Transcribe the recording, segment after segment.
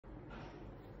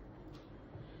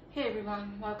Hey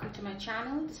everyone, welcome to my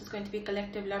channel. This is going to be a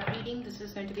collective love reading. This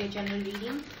is going to be a general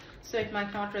reading, so it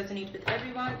might not resonate with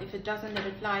everyone. If it doesn't, let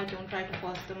it fly. Don't try to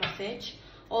force the message.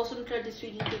 Also, don't let this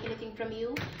reading take anything from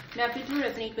you. Now, if you do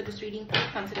resonate with this reading,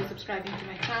 please consider subscribing to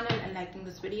my channel and liking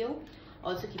this video.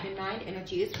 Also, keep in mind,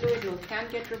 energy is fluid. Roles can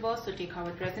get reversed, so take how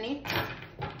it resonates.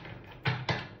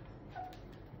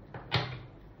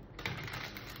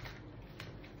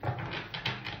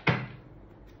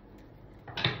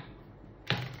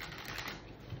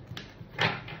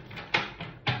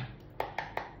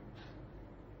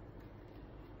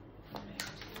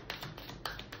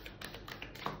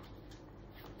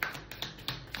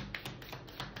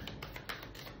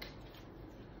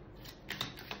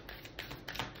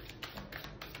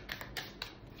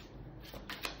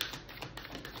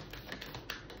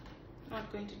 Not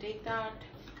going to take that.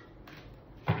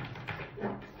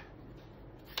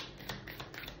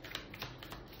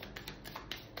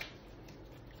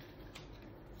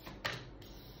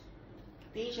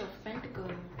 Page of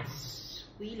Pentacles,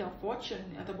 Wheel of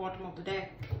Fortune at the bottom of the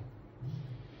deck.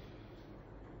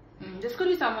 This could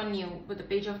be someone new with the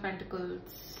Page of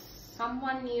Pentacles.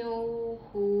 Someone new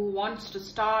who wants to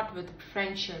start with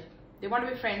friendship. They want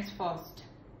to be friends first.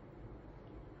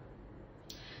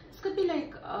 This could be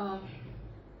like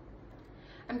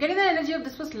I'm getting the energy of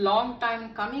this was long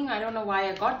time coming. I don't know why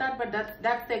I got that, but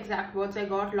that's the exact words I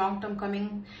got. Long term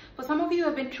coming. For some of you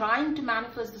have been trying to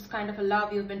manifest this kind of a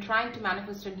love. You've been trying to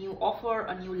manifest a new offer,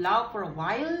 a new love for a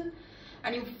while,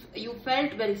 and you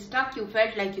felt very stuck. You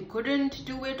felt like you couldn't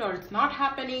do it, or it's not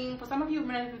happening. For some of you, you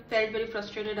felt very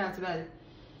frustrated as well.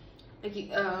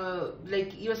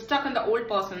 Like you're stuck on the old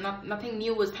person. Nothing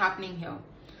new is happening here.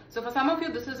 So for some of you,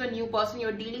 this is a new person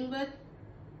you're dealing with.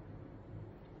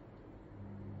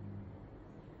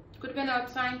 Could be an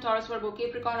earth sign, Taurus, Virgo,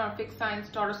 Capricorn, or fixed signs,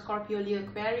 Taurus, Scorpio, Leo,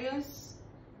 Aquarius.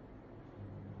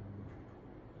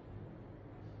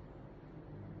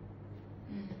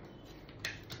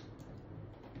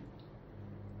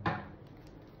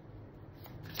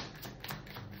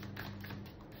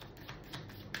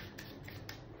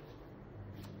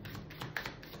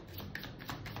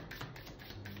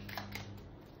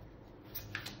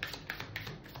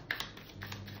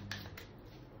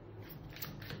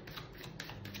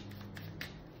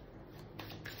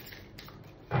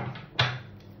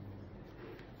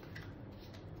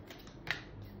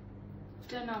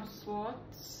 Ten of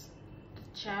Swords, the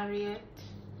Chariot,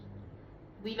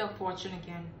 Wheel of Fortune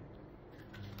again.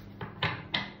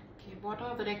 Okay, bottom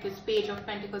of the deck is Page of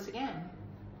Pentacles again.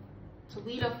 So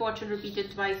Wheel of Fortune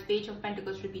repeated twice, Page of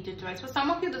Pentacles repeated twice. For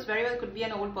some of you, this very well could be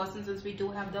an old person, since we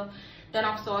do have the Ten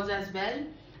of Swords as well.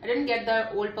 I didn't get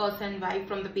the old person vibe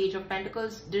from the Page of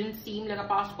Pentacles. Didn't seem like a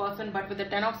past person, but with the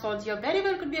Ten of Swords here, very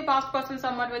well could be a past person,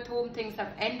 someone with whom things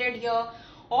have ended here.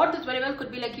 Or this very well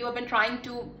could be like you have been trying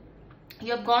to,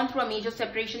 you have gone through a major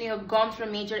separation, you have gone through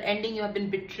a major ending, you have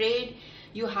been betrayed,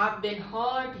 you have been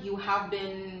hurt, you have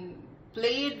been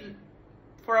played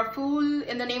for a fool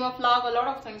in the name of love. A lot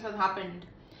of things have happened.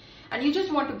 And you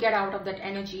just want to get out of that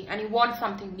energy, and you want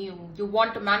something new. You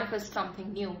want to manifest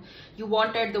something new. You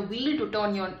wanted the wheel to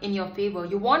turn in your favor.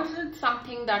 You wanted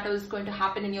something that is going to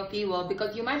happen in your favor,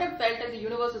 because you might have felt that the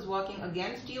universe is working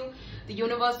against you. The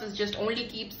universe is just only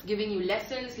keeps giving you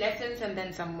lessons, and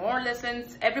then some more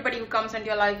lessons. Everybody who comes into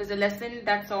your life is a lesson,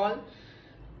 that's all.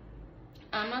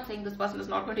 I'm not saying this person is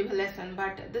not going to be a lesson,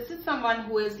 but this is someone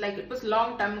who is like, it was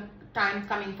long time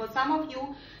coming. For some of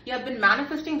you, you have been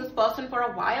manifesting this person for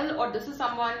a while, or this is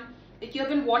someone that you have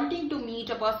been wanting to meet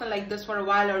a person like this for a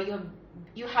while, or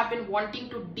you have been wanting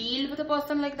to deal with a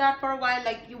person like that for a while.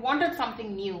 Like you wanted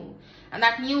something new, and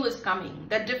that new is coming.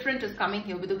 That different is coming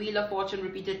here with the Wheel of Fortune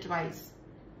repeated twice.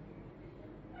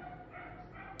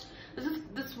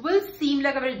 This will seem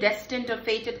like a very destined or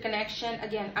fated connection.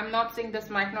 Again, I'm not saying this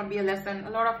might not be a lesson. A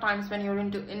lot of times when you're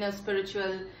in a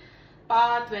spiritual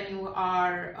path, when you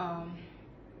are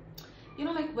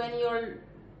like when you're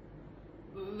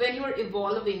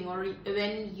evolving, or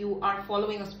when you are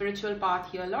following a spiritual path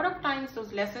here, a lot of times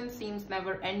those lessons seems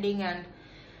never ending, and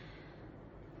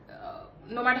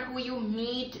no matter who you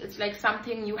meet, it's like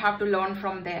something you have to learn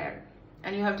from there,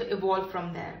 and you have to evolve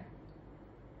from there.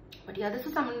 But yeah, this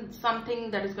is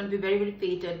something that is going to be very, very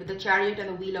fated with the Chariot and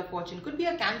the Wheel of Fortune. Could be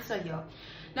a Cancer here.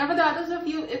 Now for the others of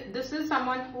you, if this is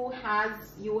someone who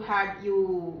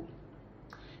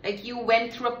you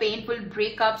went through a painful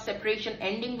breakup, separation,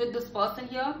 ending with this person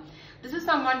here, this is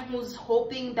someone who's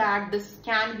hoping that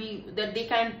they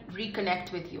can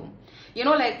reconnect with you. You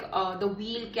know, like the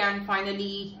wheel can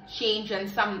finally change and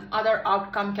some other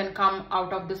outcome can come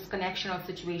out of this connection or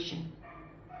situation.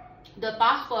 The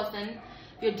past person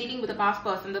you're dealing with a past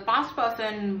person. The past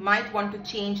person might want to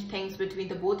change things between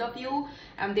the both of you,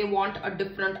 and they want a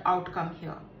different outcome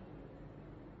here.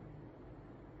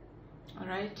 All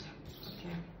right.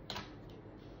 Okay.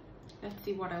 Let's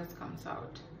see what else comes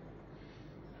out.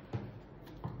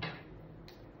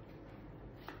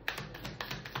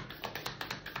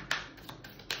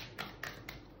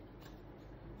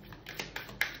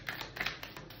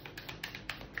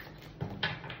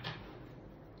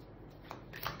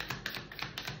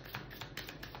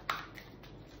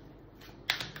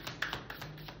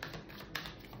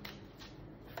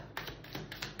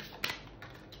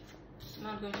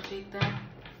 Not going to take that.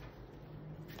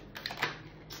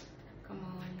 Come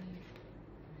on.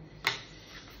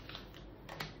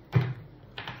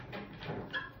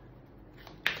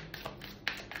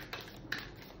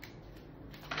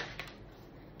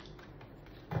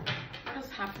 What is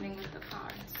happening with the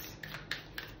cards?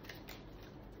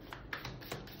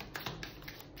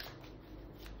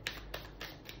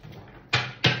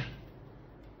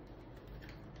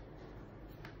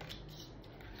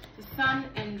 Sun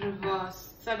in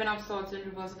reverse, 7 of Swords in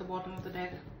reverse at the bottom of the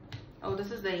deck. Oh,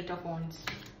 this is the 8 of Wands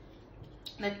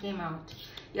that came out.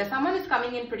 Yeah, someone is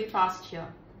coming in pretty fast here.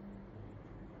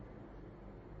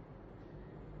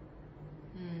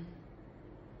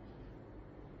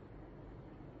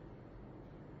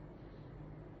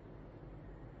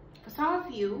 For some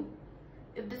of you,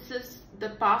 if this is the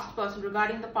past person,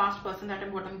 regarding the past person,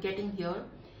 what I'm getting here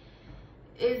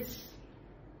is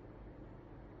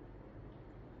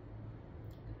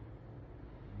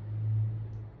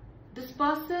this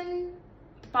person,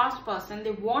 the past person,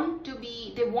 they want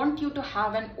you to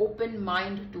have an open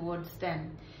mind towards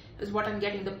them, is what I'm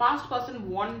getting. The past person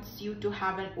wants you to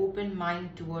have an open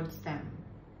mind towards them.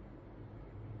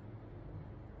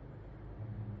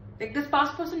 Like, this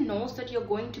past person knows that you're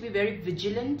going to be very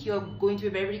vigilant, you're going to be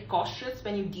very, very cautious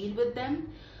when you deal with them,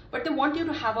 but they want you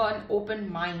to have an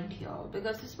open mind here,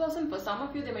 because this person, for some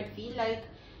of you, they might feel like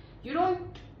you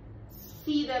don't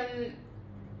see them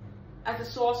as a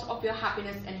source of your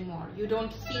happiness anymore. You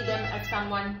don't see them as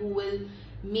someone who will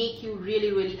make you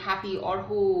really, really happy, or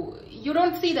who, you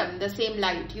don't see them in the same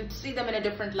light. You see them in a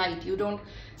different light. You don't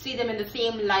see them in the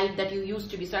same light that you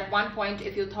used to be. So at one point,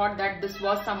 if you thought that this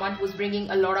was someone who's bringing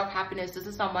a lot of happiness, this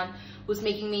is someone who's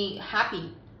making me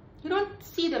happy, you don't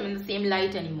see them in the same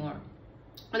light anymore.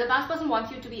 But the past person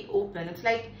wants you to be open. It's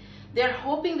like they're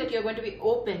hoping that you're going to be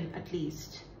open at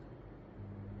least.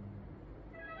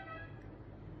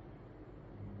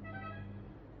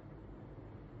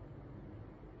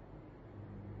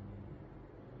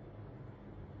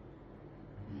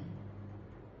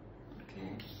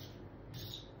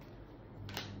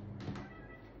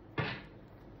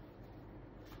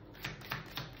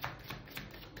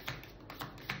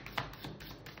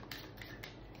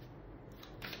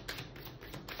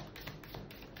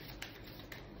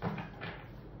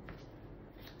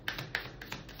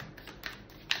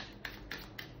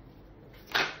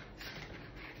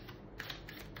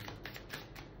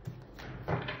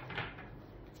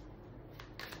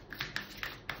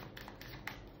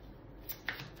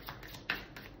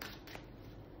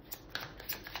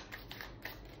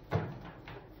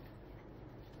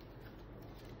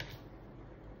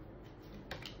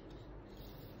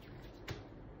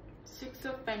 Six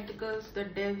of Pentacles, the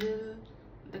Devil,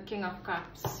 the King of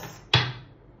Cups,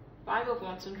 5 of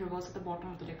Wands in reverse at the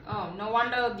bottom of the deck. Oh, no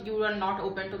wonder you are not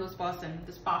open to this person,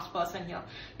 this past person here.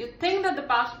 You think that the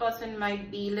past person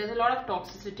might be, there's a lot of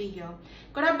toxicity here.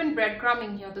 Could have been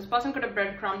breadcrumbing here. This person could have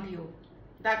breadcrumbed you.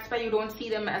 That's why you don't see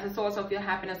them as a source of your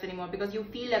happiness anymore, because you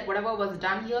feel like whatever was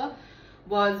done here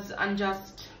was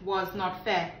unjust, was not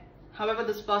fair. However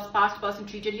this past person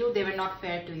treated you, they were not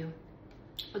fair to you.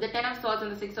 With the 10 of Swords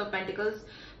and the 6 of Pentacles,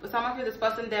 for some of you, this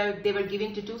person, they were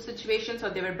giving to two situations, or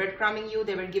they were breadcrumbing you,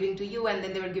 they were giving to you, and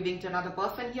then they were giving to another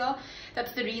person here.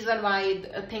 That's the reason why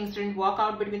things didn't work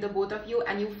out between the both of you,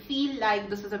 and you feel like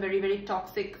this is a very, very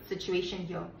toxic situation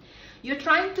here. You're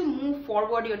trying to move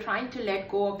forward, you're trying to let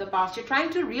go of the past, you're trying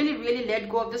to really, really let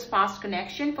go of this past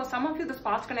connection. For some of you, this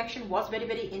past connection was very,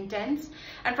 very intense,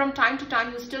 and from time to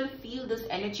time, you still feel this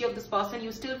energy of this person,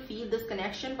 you still feel this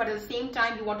connection, but at the same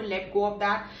time, you want to let go of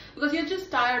that, because you're just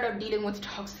tired of dealing with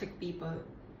toxic people.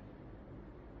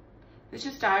 You're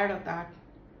just tired of that.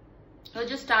 You're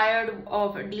just tired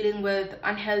of dealing with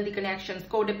unhealthy connections,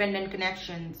 codependent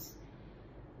connections,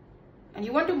 and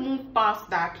you want to move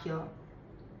past that here.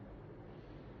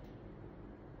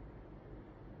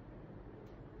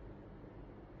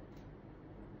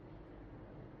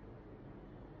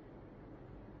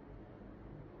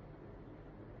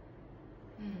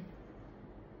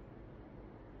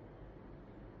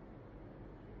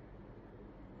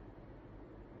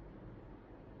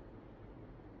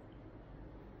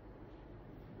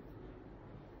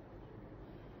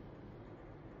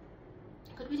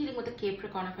 be dealing with a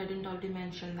Capricorn if I didn't already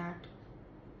mention that.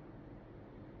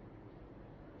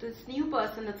 This new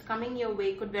person that's coming your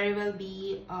way could very well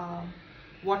be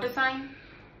water sign,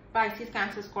 Pisces,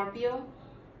 Cancer, Scorpio.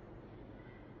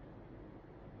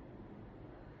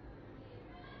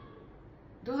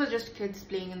 Those are just kids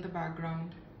playing in the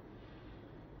background.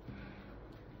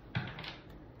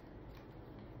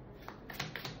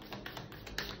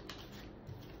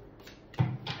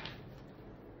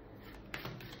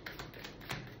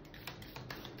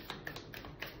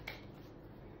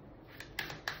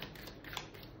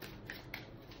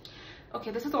 Okay,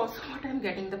 this is also what I'm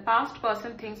getting. The past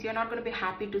person thinks you're not going to be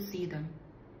happy to see them,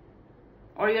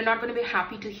 or you're not going to be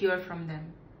happy to hear from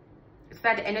them. It's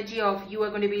that energy of you are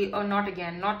going to be, oh, not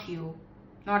again, not you,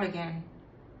 not again.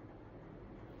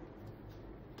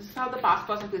 This is how the past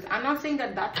person feels. I'm not saying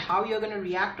that that's how you're going to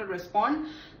react or respond,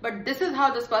 but this is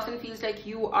how this person feels like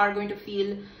you are going to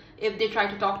feel if they try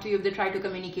to talk to you, if they try to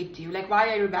communicate to you. Like, why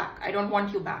are you back? I don't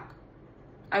want you back.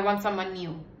 I want someone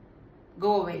new.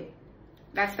 Go away.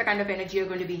 That's the kind of energy you're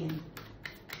going to be in.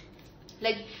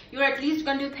 Like, you're at least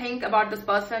going to think about this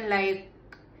person like,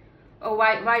 oh,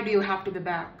 why do you have to be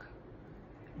back?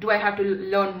 Do I have to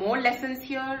learn more lessons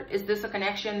here? Is this a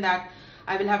connection that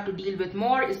I will have to deal with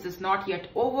more? Is this not yet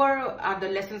over? Are the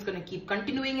lessons going to keep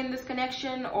continuing in this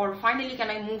connection? Or finally, can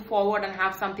I move forward and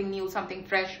have something new, something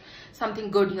fresh,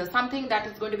 something good here? Something that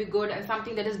is going to be good and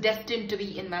something that is destined to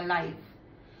be in my life.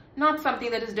 Not something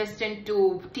that is destined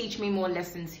to teach me more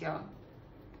lessons here.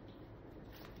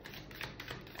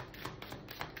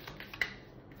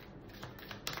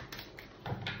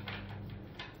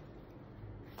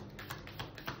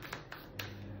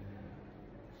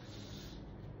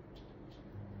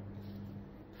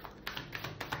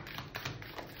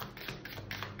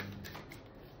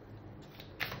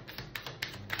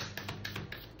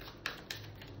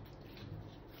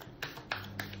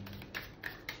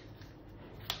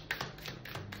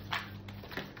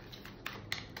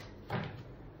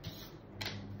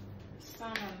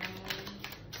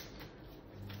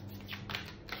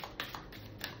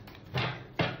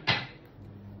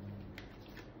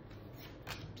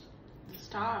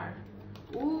 Star.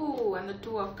 Ooh, and the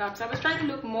Two of Cups. I was trying to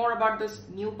look more about this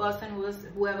new person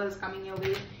whoever is coming your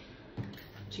way.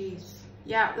 Jeez.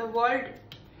 Yeah, the world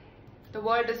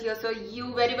is here. So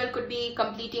you very well could be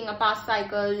completing a past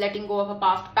cycle, letting go of a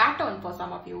past pattern for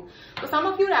some of you. For some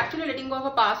of you, you're actually letting go of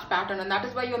a past pattern, and that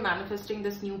is why you're manifesting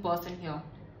this new person here.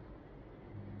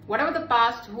 Whatever the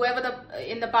past,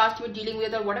 in the past you were dealing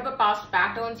with, or whatever past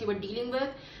patterns you were dealing with,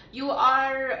 you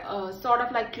are sort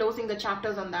of like closing the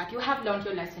chapters on that. You have learned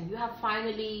your lesson. You have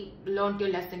finally learned your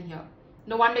lesson here.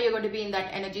 No wonder you're going to be in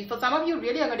that energy. For some of you,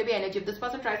 really are going to be energy. If this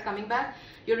person tries coming back,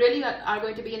 you really are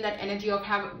going to be in that energy of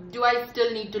do I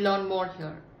still need to learn more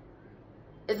here?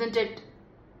 Isn't it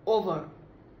over?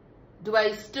 Do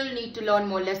I still need to learn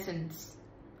more lessons?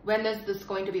 When is this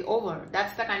going to be over?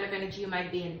 That's the kind of energy you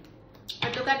might be in.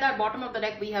 But look at that bottom of the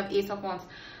deck, we have Ace of Wands.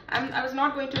 I was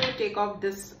not going to take off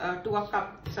this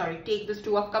take this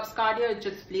Two of Cups card here. It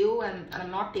just flew, and I'm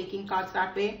not taking cards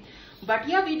that way. But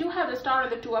yeah, we do have the Star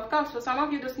and the Two of Cups. For some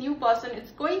of you, this new person,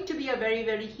 it's going to be a very,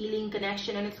 very healing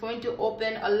connection, and it's going to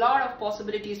open a lot of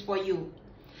possibilities for you.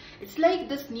 It's like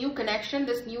this new connection,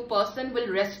 this new person will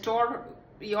restore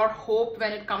your hope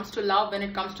when it comes to love, when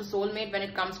it comes to soulmate, when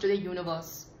it comes to the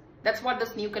universe. That's what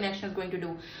this new connection is going to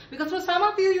do. Because for some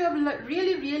of you, you have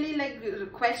really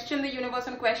like questioned the universe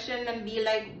and questioned and be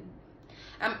like,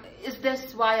 is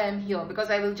this why I'm here?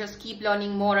 Because I will just keep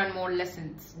learning more and more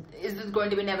lessons. Is this going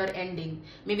to be never ending?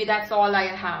 Maybe that's all I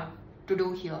have to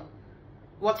do here.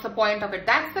 What's the point of it?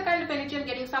 That's the kind of energy I'm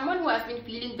getting. Someone who has been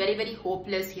feeling very, very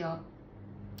hopeless here.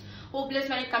 Hopeless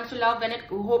when it comes to love,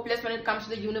 hopeless when it comes to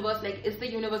the universe. Like, is the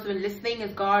universe even listening?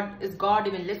 Is God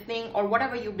even listening? Or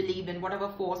whatever you believe in, whatever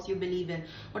force you believe in,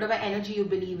 whatever energy you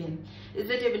believe in, is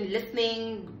it even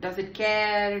listening? Does it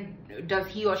care? Does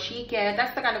he or she care?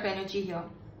 That's the kind of energy here.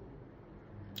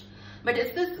 But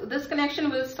is this connection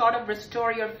will sort of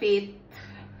restore your faith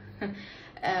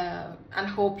and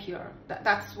hope here.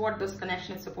 That's what this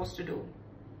connection is supposed to do.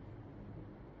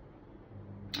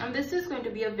 And this is going to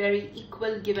be a very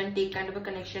equal give and take kind of a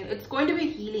connection. It's going to be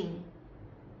healing.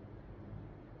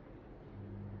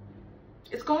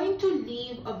 It's going to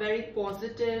leave a very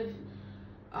positive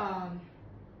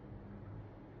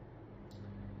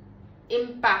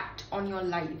impact on your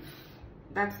life.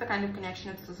 That's the kind of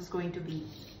connection this is going to be.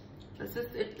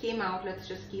 It came out. Let's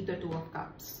just keep the Two of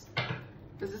Cups.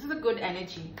 Because this is a good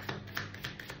energy.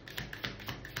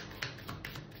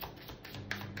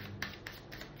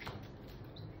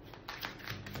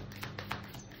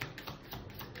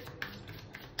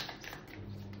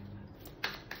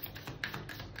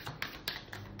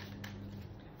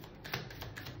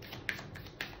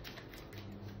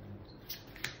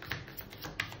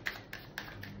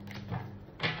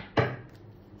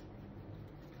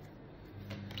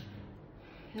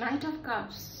 Knight of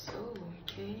Cups. Oh,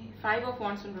 okay. 5 of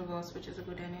Wands in reverse, which is a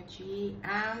good energy.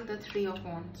 And the 3 of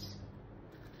Wands.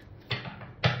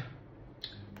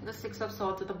 The 6 of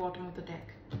Swords at the bottom of the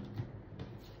deck.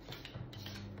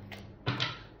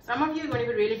 Some of you are going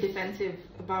to be really defensive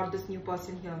about this new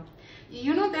person here.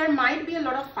 You know, there might be a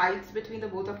lot of fights between the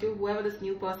both of you. Whoever this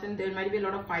new person, there might be a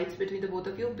lot of fights between the both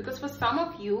of you. Because for some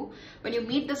of you, when you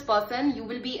meet this person, you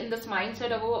will be in this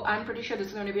mindset of, oh, I'm pretty sure this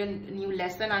is going to be a new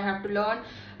lesson I have to learn.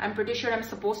 I'm pretty sure I'm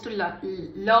supposed to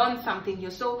learn something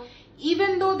here. So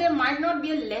even though there might not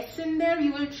be a lesson there,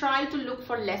 you will try to look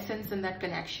for lessons in that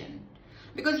connection.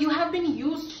 Because you have been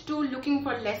used to looking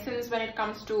for lessons when it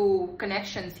comes to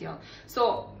connections here.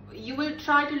 So you will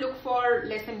try to look for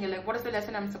lesson here. Like, what is the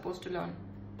lesson I'm supposed to learn?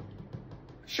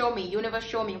 Show me, universe,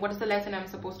 show me. What is the lesson I'm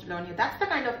supposed to learn here? That's the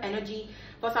kind of energy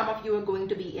for some of you are going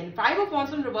to be in. 5 of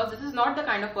Wands in reverse. This is not the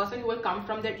kind of person who will come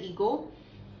from their ego.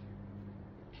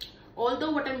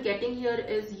 Although what I'm getting here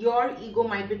is your ego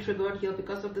might be triggered here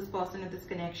because of this person and this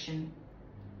connection.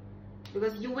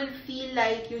 Because you will feel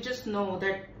like you just know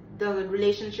that the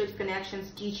relationships,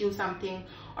 connections teach you something.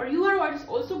 Or you are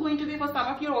also going to be, for some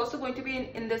of you are also going to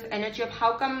be in this energy of,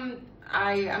 how come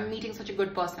I am meeting such a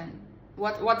good person?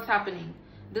 What's happening?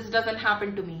 This doesn't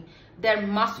happen to me. There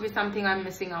must be something I'm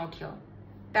missing out here.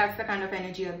 That's the kind of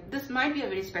energy. This might be a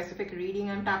very specific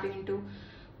reading I'm tapping into,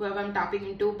 whoever I'm tapping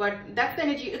into, but that's the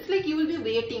energy. It's like you will be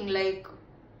waiting, like,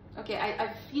 okay,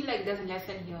 I feel like there's a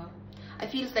lesson here. I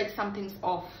feel like something's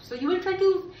off. So you will try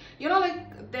to, you know,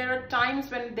 like there are times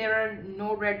when there are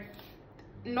no red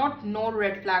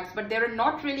flags, but there are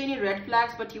not really any red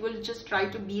flags, but you will just try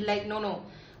to be like, no,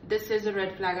 this is a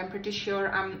red flag. I'm pretty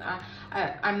sure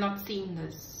I'm not seeing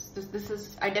this. This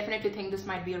is, I definitely think this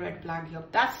might be a red flag here.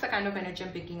 That's the kind of energy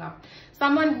I'm picking up.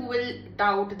 Someone who will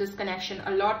doubt this connection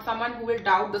a lot. Someone who will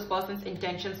doubt this person's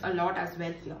intentions a lot as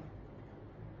well here.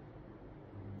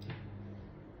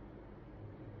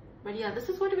 But yeah, this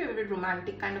is going to be a very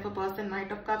romantic kind of a person,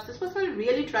 Knight of Cups. This person will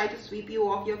really try to sweep you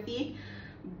off your feet,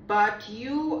 but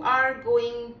you are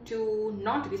going to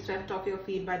not be swept off your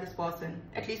feet by this person,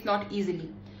 at least not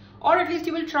easily. Or at least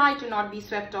you will try to not be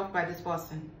swept off by this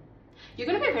person. You're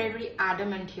going to be very, very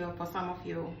adamant here for some of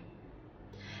you.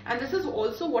 And this is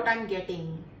also what I'm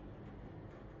getting.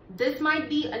 This might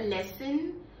be a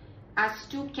lesson as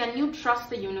to, can you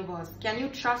trust the universe? Can you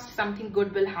trust something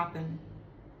good will happen?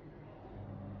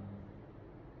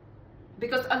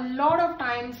 Because a lot of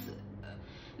times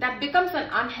that becomes an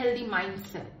unhealthy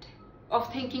mindset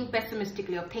of thinking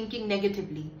pessimistically, of thinking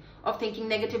negatively of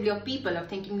people, of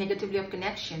thinking negatively of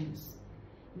connections.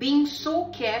 Being so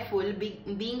careful,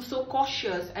 being so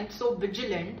cautious and so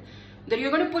vigilant that you're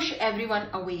going to push everyone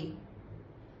away.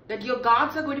 That your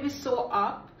guards are going to be so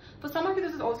up. For some of you,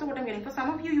 this is also what I'm getting. For some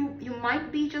of you, you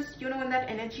might be just, you know, in that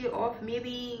energy of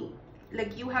maybe,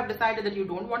 like, you have decided that you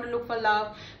don't want to look for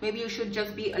love. Maybe you should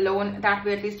just be alone. That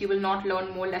way, at least you will not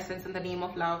learn more lessons in the name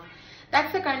of love.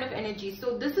 That's the kind of energy.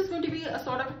 So this is going to be a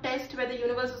sort of test where the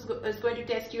universe is going to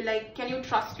test you, like, can you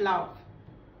trust love?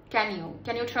 Can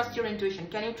you trust your intuition?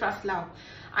 Can you trust love?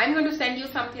 I'm going to send you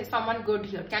someone good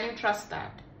here. Can you trust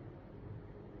that?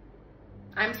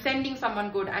 I'm sending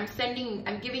someone good. I'm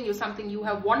giving you something you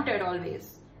have wanted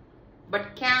always.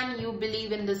 But can you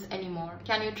believe in this anymore?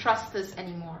 Can you trust this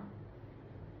anymore?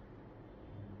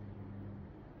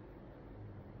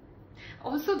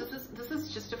 Also, this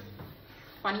is just a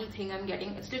funny thing I'm getting.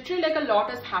 It's literally like a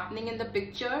lot is happening in the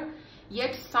picture,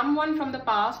 yet someone from the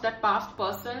past, that past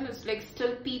person, is like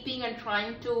still peeping and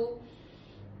trying to,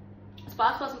 this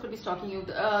past person could be stalking you.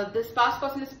 This past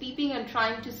person is peeping and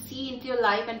trying to see into your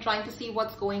life and trying to see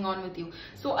what's going on with you.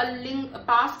 So a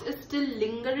past is still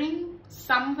lingering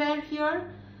somewhere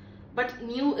here, but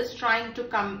new is trying to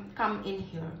come in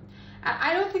here.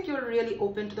 I don't think you're really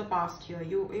open to the past here.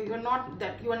 You are not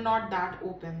that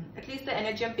open. At least the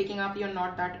energy I'm picking up, you're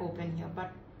not that open here.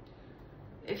 But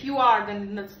if you are,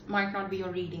 then this might not be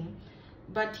your reading.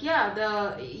 But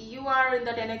yeah, you are in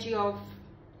that energy of,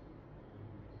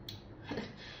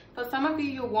 for some of you,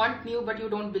 you want new, but you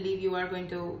don't believe you are going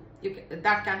to,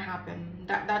 that can happen.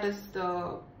 That is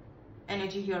the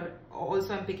energy here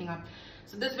also I'm picking up.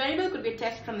 So this very well could be a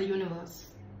test from the universe.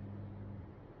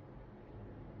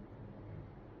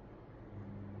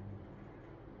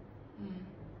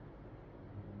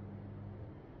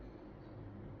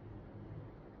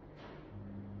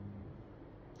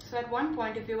 So at one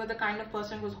point, if you were the kind of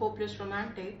person who was hopeless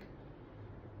romantic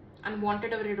and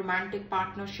wanted a very romantic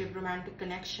partnership, romantic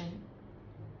connection,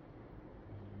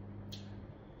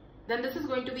 then this is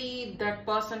going to be that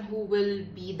person who will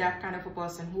be that kind of a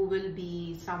person, who will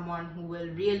be someone who will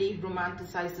really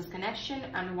romanticize this connection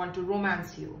and want to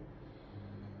romance you.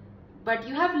 But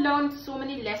you have learned so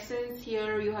many lessons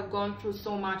here, you have gone through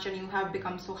so much, and you have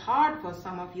become so hard for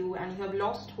some of you, and you have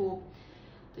lost hope,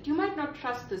 that you might not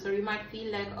trust this, or you might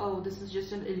feel like, oh, this is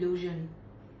just an illusion.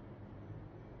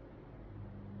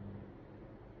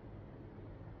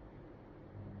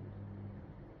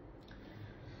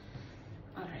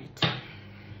 All right.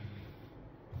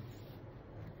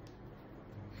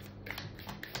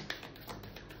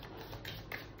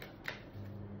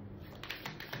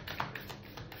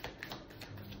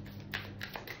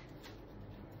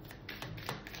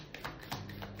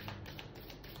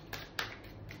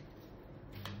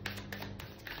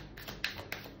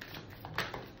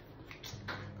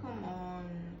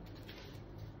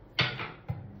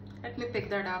 Let me pick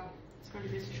that up. It's going to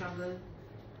be a struggle.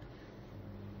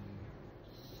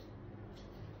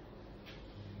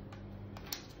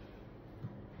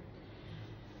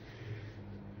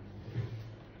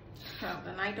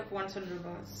 The Knight of Wands in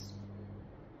reverse.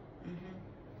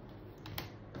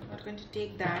 I'm not going to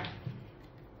take that.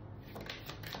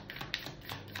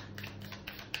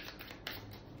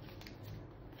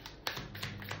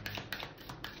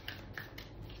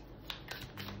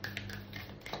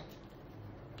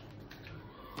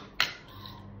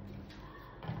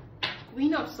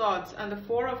 Queen of Swords and the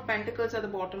Four of Pentacles at the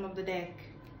bottom of the deck.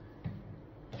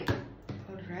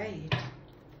 Alright.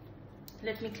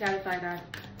 Let me clarify that.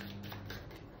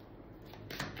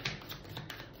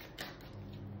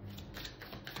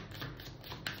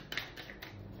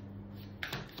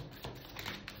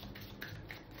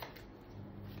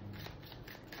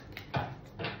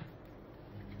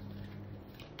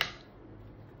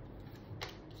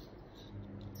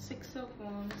 Six of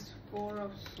Wands, Four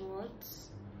of Swords,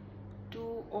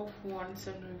 Two of Wands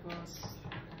in reverse.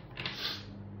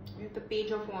 We have the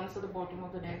Page of Wands at the bottom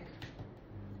of the deck.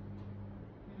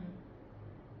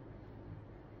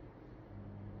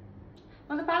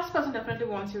 Now the past person definitely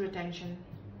wants your attention.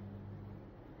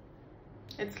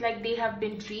 It's like they have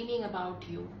been dreaming about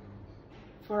you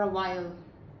for a while.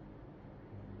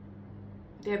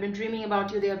 They have been dreaming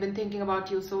about you, they have been thinking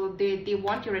about you, so they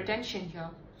want your attention here.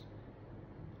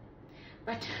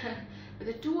 But with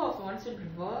the Two of Wands in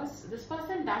reverse, this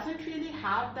person doesn't really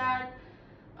have that,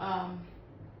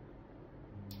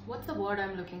 what's the word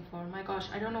I'm looking for? My gosh,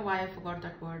 I don't know why I forgot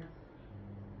that word.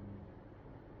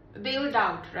 They will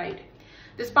doubt, right?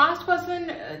 This past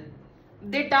person,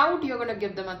 they doubt you're going to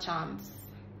give them a chance.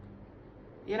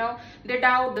 You know, they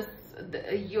doubt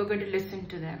you're going to listen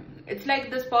to them. It's like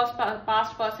this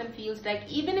past person feels like,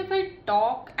 even if I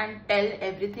talk and tell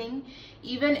everything,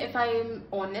 even if I am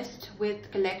honest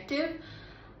with Collective,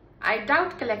 I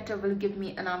doubt Collective will give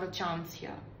me another chance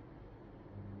here.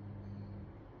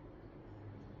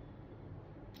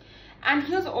 And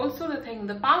here's also the thing,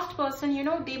 the past person, you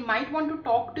know, they might want to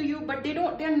talk to you, but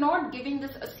they're not giving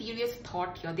this a serious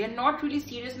thought here. They're not really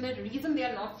serious, and the reason they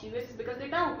are not serious is because they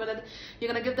doubt whether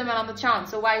you're going to give them another chance.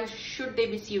 So why should they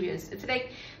be serious? It's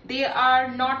like they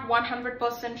are not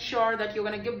 100% sure that you're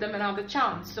going to give them another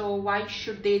chance. So why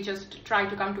should they just try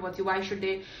to come towards you? Why should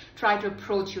they try to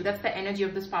approach you? That's the energy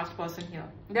of this past person here.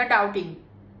 They're doubting.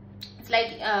 It's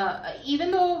like,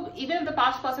 even if the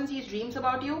past person sees dreams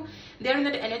about you, they're in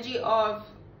that energy of,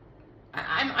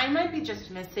 I might be just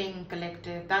missing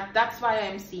Collective. That's why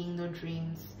I'm seeing the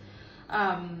dreams.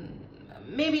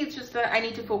 Maybe it's just that I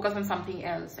need to focus on something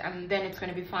else, and then it's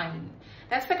going to be fine.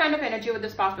 That's the kind of energy with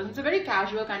this past person. It's a very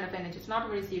casual kind of energy. It's not a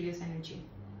very serious energy.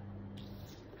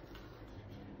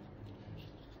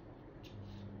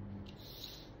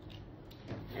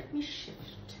 Let me shift.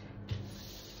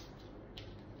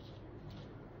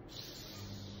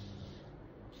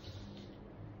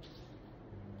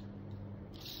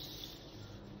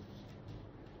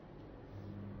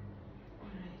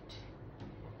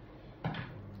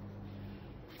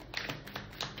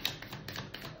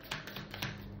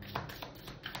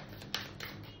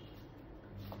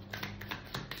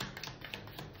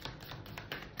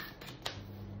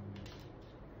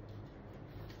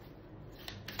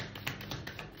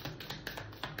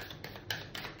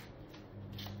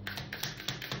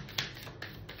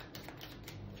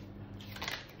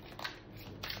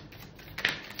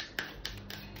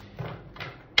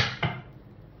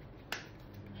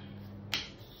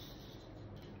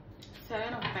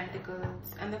 Seven of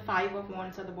Pentacles and the Five of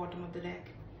Wands at the bottom of the deck.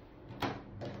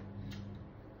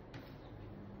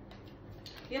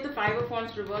 We have the Five of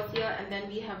Wands reverse here, and then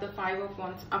we have the Five of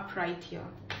Wands upright here.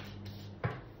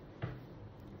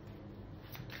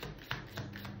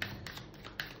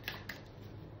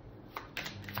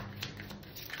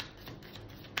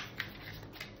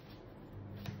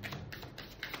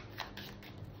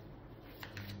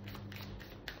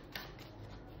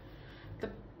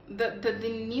 the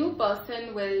new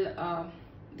person will,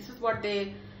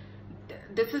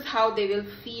 this is how they will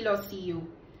feel or see you.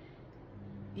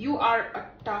 You are a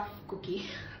tough cookie.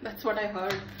 That's what I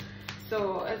heard.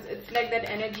 So it's like that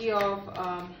energy of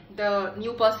the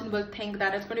new person will think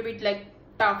that it's going to be like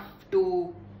tough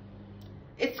to,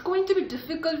 it's going to be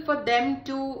difficult for them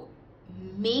to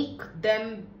make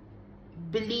them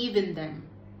believe in them.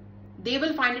 They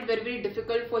will find it very, very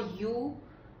difficult for you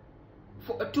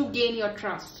to gain your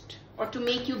trust or to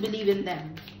make you believe in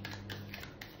them.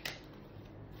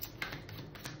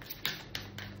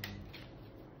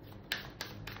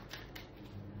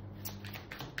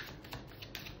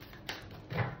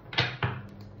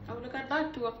 Oh, look at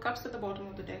that, 2 of Cups at the bottom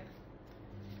of the deck.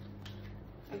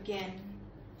 Again.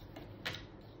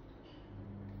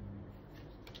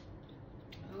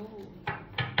 Oh.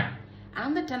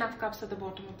 And the 10 of Cups at the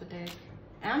bottom of the deck.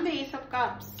 And the Ace of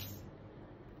Cups.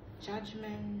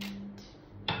 Judgment.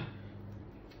 Okay.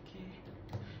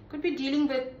 Could be dealing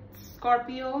with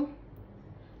Scorpio,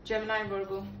 Gemini,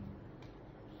 Virgo.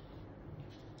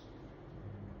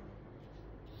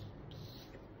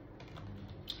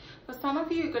 For some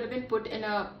of you, you could have been put in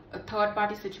a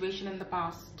third-party situation in the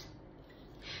past.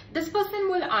 This person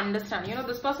will understand, you know,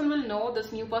 this person will know,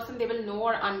 this new person, they will know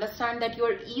or understand that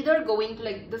you're either going to,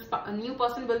 like, this new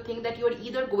person will think that you're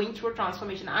either going through a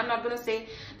transformation. I'm not going to say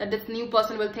that this new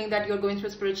person will think that you're going through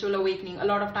a spiritual awakening. A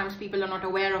lot of times people are not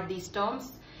aware of these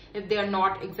terms. If they are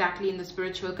not exactly in the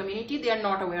spiritual community, they are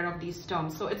not aware of these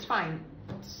terms. So it's fine.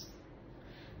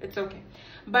 It's okay.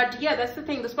 But yeah, that's the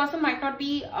thing. This person might not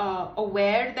be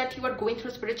aware that you are going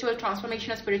through spiritual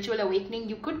transformation or spiritual awakening.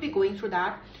 You could be going through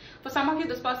that. For some of you,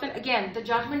 this person, again, the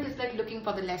Judgment is like looking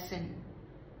for the lesson.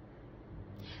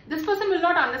 This person will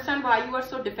not understand why you are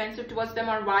so defensive towards them,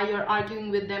 or why you're arguing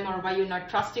with them, or why you're not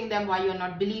trusting them, why you're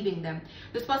not believing them.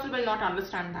 This person will not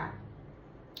understand that.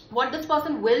 What this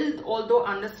person will, although,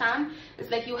 understand is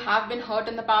like you have been hurt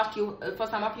in the past. For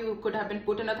some of you, could have been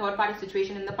put in a third-party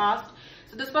situation in the past.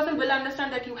 So this person will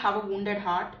understand that you have a wounded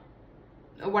heart.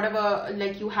 Whatever,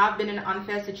 like, you have been in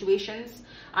unfair situations,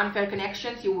 unfair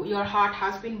connections, your heart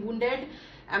has been wounded,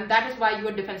 and that is why you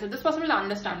are defensive. This person will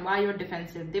understand why you're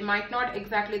defensive. They might not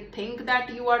exactly think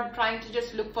that you are trying to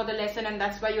just look for the lesson, and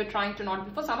that's why you're trying to not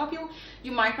be. For some of you,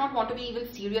 you might not want to be even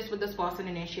serious with this person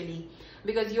initially,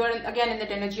 because you're again in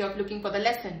that energy of looking for the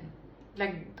lesson,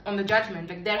 like on the Judgment,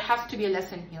 like there has to be a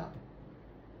lesson here.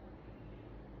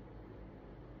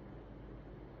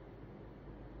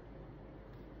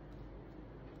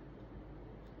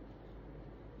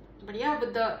 But yeah,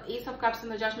 with the Ace of Cups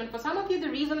and the Judgment, for some of you, the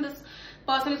reason this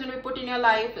person is going to be put in your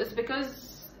life is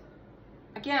because,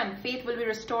 again, faith will be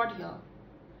restored here.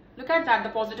 Look at that, the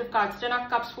positive cards. 10 of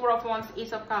Cups, 4 of Wands,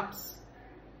 Ace of Cups.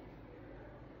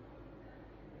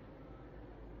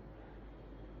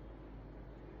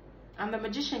 And the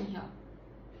Magician here.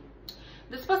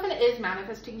 This person is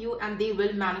manifesting you, and they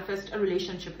will manifest a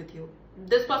relationship with you.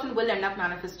 This person will end up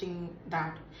manifesting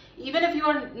that. Even if you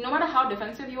are, no matter how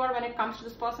defensive you are when it comes to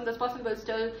this person will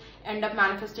still end up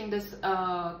manifesting this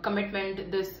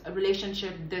commitment, this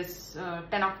relationship, this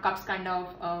 10 of Cups kind of,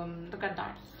 look at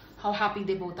that, how happy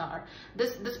they both are.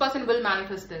 This person will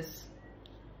manifest this.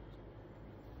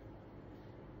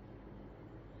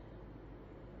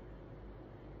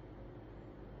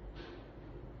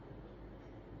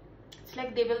 It's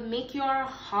like they will make your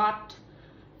heart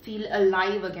feel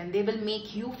alive again. They will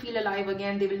make you feel alive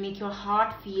again. They will make your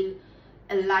heart feel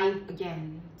alive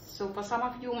again. So for some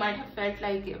of you might have felt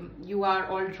like you are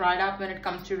all dried up when it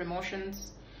comes to your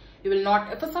emotions. You will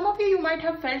not, for some of you, you might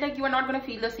have felt like you are not going to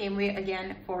feel the same way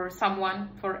again for someone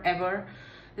forever.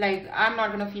 Like, I'm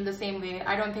not going to feel the same way.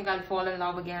 I don't think I'll fall in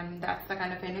love again. That's the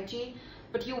kind of energy.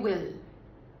 But you will.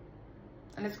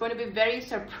 And it's going to be very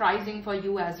surprising for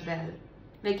you as well.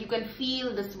 Like, you can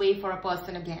feel this way for a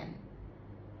person again.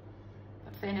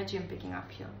 That's the energy I'm picking up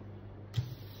here.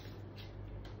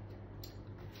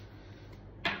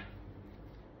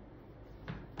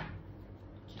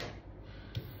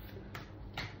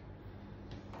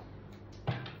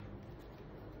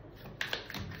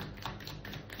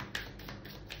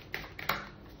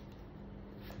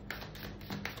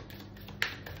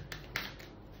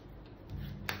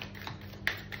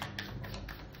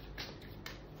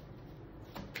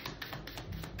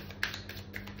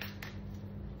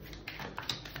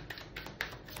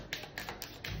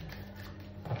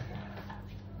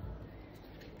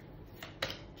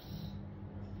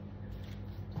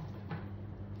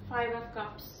 Five of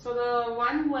Cups. So the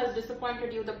one who has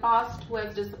disappointed you, the past who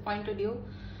has disappointed you,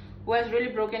 who has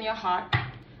really broken your heart,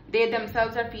 they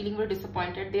themselves are feeling very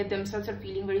disappointed. They themselves are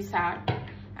feeling very sad,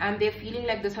 and they're feeling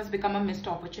like this has become a missed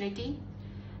opportunity.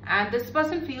 And this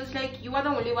person feels like you are the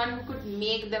only one who could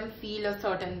make them feel a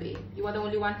certain way. You are the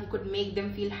only one who could make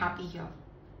them feel happy here.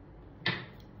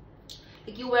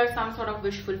 Like you were some sort of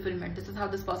wish fulfillment. This is how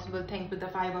this person will think with the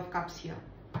 5 of Cups here.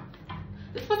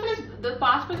 This person is, the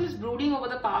past person is brooding over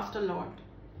the past a lot.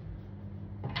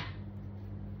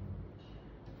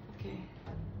 Okay.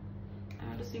 I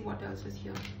want to see what else is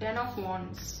here. 10 of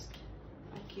Wands.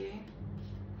 Okay.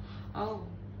 Oh.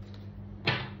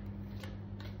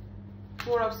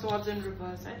 4 of Swords in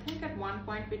reverse. I think at one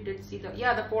point we did see the,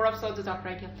 yeah, the 4 of Swords is up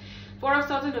right here. 4 of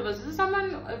Swords in reverse. This is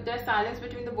someone, if there's silence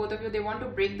between the both of you, they want to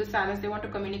break the silence, they want to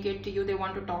communicate to you, they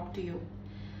want to talk to you.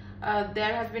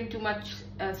 There has been too much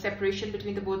separation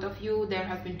between the both of you. There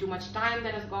has been too much time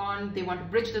that has gone. They want to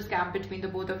bridge this gap between the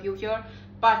both of you here.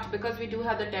 But because we do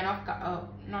have the 10 of,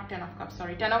 not 10 of Cups,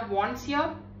 sorry, 10 of Wands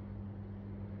here.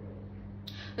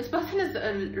 This person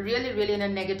is really, really in a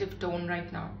negative tone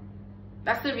right now.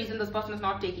 That's the reason this person is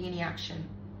not taking any action.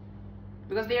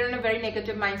 Because they are in a very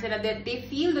negative mindset and they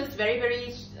feel this very,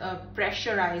 very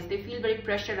pressurized. They feel very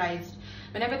pressurized.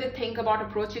 Whenever they think about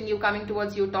approaching you, coming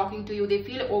towards you, talking to you, they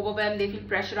feel overwhelmed, they feel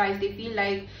pressurized, they feel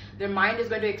like their mind is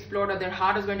going to explode or their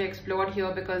heart is going to explode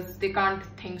here because they can't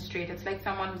think straight. It's like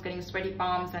someone who's getting sweaty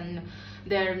palms and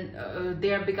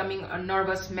they're becoming a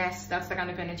nervous mess. That's the kind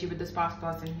of energy with this past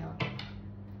person here.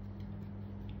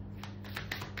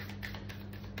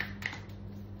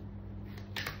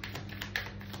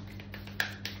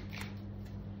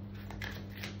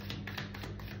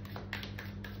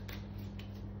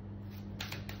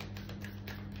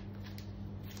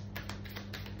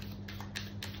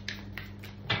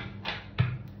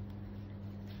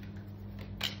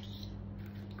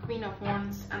 Queen of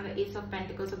Wands and the Ace of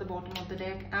Pentacles at the bottom of the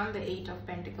deck and the 8 of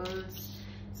Pentacles,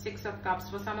 6 of Cups.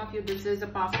 For some of you, this is a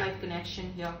past life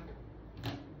connection here.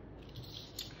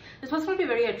 This person will be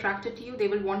very attracted to you. They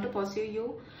will want to pursue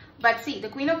you. But see, the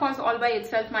Queen of Wands all by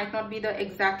itself might not be the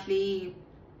exactly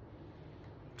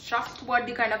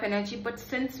trustworthy kind of energy, but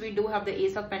since we do have the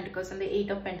Ace of Pentacles and the 8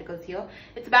 of Pentacles here,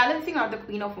 it's balancing out the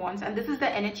Queen of Wands, and this is the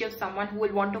energy of someone who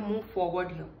will want to move forward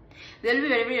here. They'll be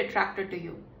very, very attracted to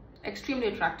you. Extremely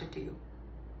attracted to you.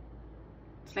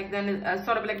 It's like then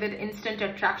sort of like that instant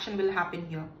attraction will happen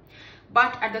here.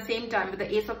 But at the same time, with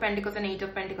the Ace of Pentacles and 8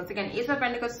 of Pentacles, again, Ace of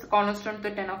Pentacles is the cornerstone to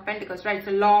the 10 of Pentacles, right? It's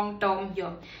a long term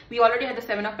here. We already had the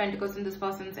 7 of Pentacles in this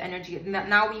person's energy.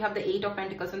 Now we have the 8 of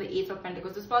Pentacles and the Ace of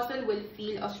Pentacles. This person will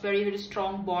feel a very, very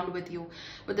strong bond with you.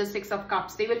 With the 6 of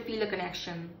Cups, they will feel a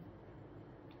connection.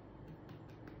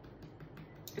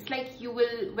 It's like you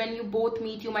will, when you both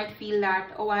meet, you might feel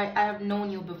that, oh, I have known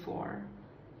you before.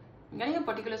 I'm getting a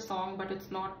particular song, but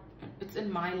it's not, it's in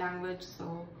my language,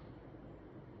 so.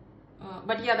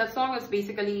 But yeah, the song is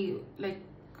basically like,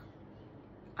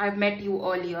 I've met you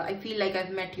earlier. I feel like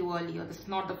I've met you earlier. This is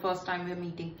not the first time we're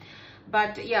meeting.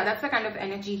 But yeah, that's the kind of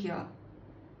energy here.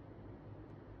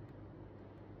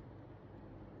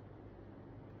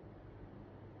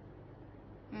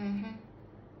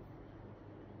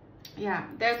 Yeah,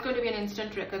 there's going to be an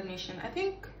instant recognition. I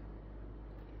think,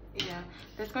 yeah,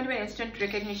 there's going to be an instant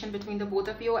recognition between the both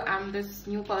of you and this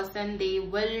new person. They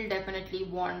will definitely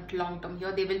want long-term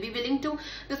here. They will be willing to,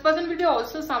 this person will be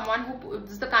also someone who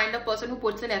is the kind of person who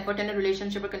puts in effort in a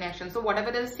relationship or connection. So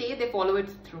whatever they'll say, they follow it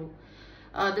through.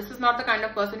 This is not the kind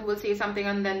of person who will say something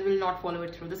and then will not follow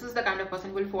it through. This is the kind of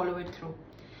person who will follow it through.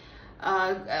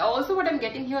 Also what I'm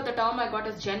getting here, the term I got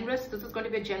is generous. This is going to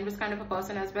be a generous kind of a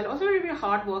person as well. Also very, very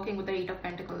hard working with the 8 of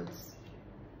Pentacles.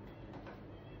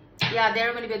 Yeah,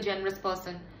 they're going to be a generous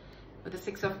person with the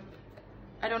 6 of,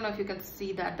 I don't know if you can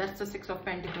see that. That's the 6 of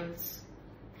Pentacles.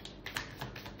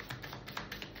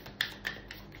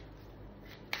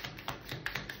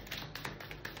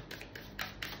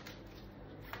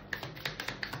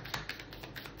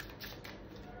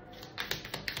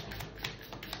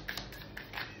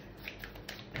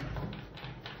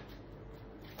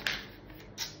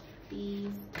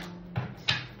 Please don't.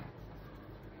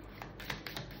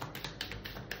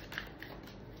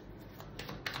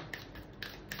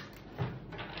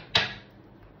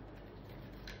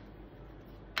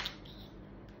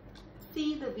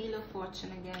 See the Wheel of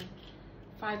Fortune again.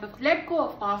 5 of, let go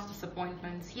of past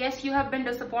disappointments. Yes, you have been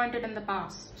disappointed in the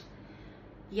past.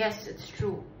 Yes, it's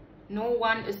true. No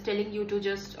one is telling you to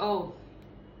just, oh,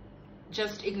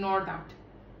 just ignore that.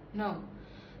 No.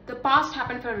 The past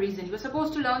happened for a reason. You were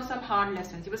supposed to learn some hard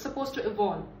lessons. You were supposed to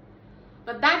evolve.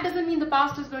 But that doesn't mean the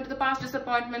past is going to, the past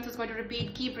disappointments is going to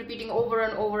keep repeating over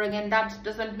and over again. That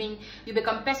doesn't mean you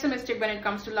become pessimistic when it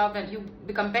comes to love, and you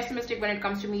become pessimistic when it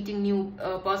comes to meeting new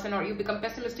person, or you become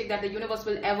pessimistic that the universe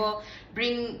will ever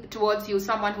bring towards you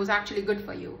someone who's actually good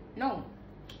for you. No.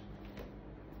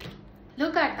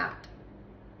 Look at that.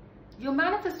 You're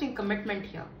manifesting commitment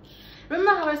here.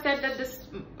 Remember how I said that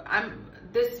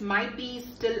this might be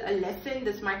still a lesson,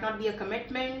 this might not be a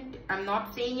commitment. I'm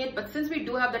not saying it, but since we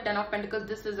do have the 10 of Pentacles,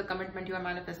 this is a commitment you are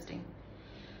manifesting.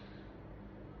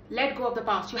 Let go of the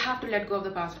past. You have to let go of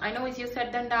the past. I know it's easier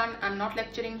said than done. I'm not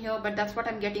lecturing here, but that's what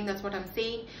I'm getting. That's what I'm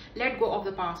saying. Let go of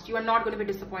the past. You are not going to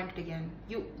be disappointed again.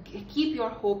 You keep your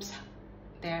hopes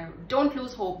there. Don't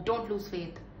lose hope. Don't lose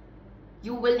faith.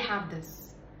 You will have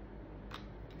this.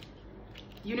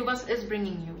 Universe is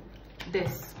bringing you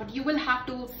this, but you will have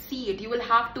to see it. You will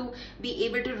have to be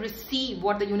able to receive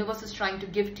what the universe is trying to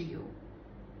give to you.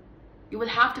 You will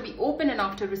have to be open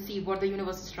enough to receive what the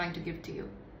universe is trying to give to you.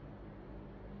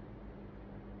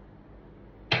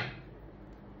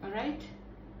 Alright?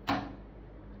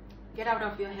 Get out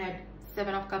of your head.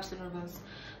 7 of Cups in reverse.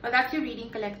 Well, that's your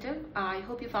reading, collective. I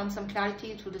hope you found some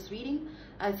clarity through this reading.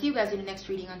 I'll see you guys in the next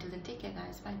reading. Until then, take care,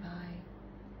 guys. Bye-bye.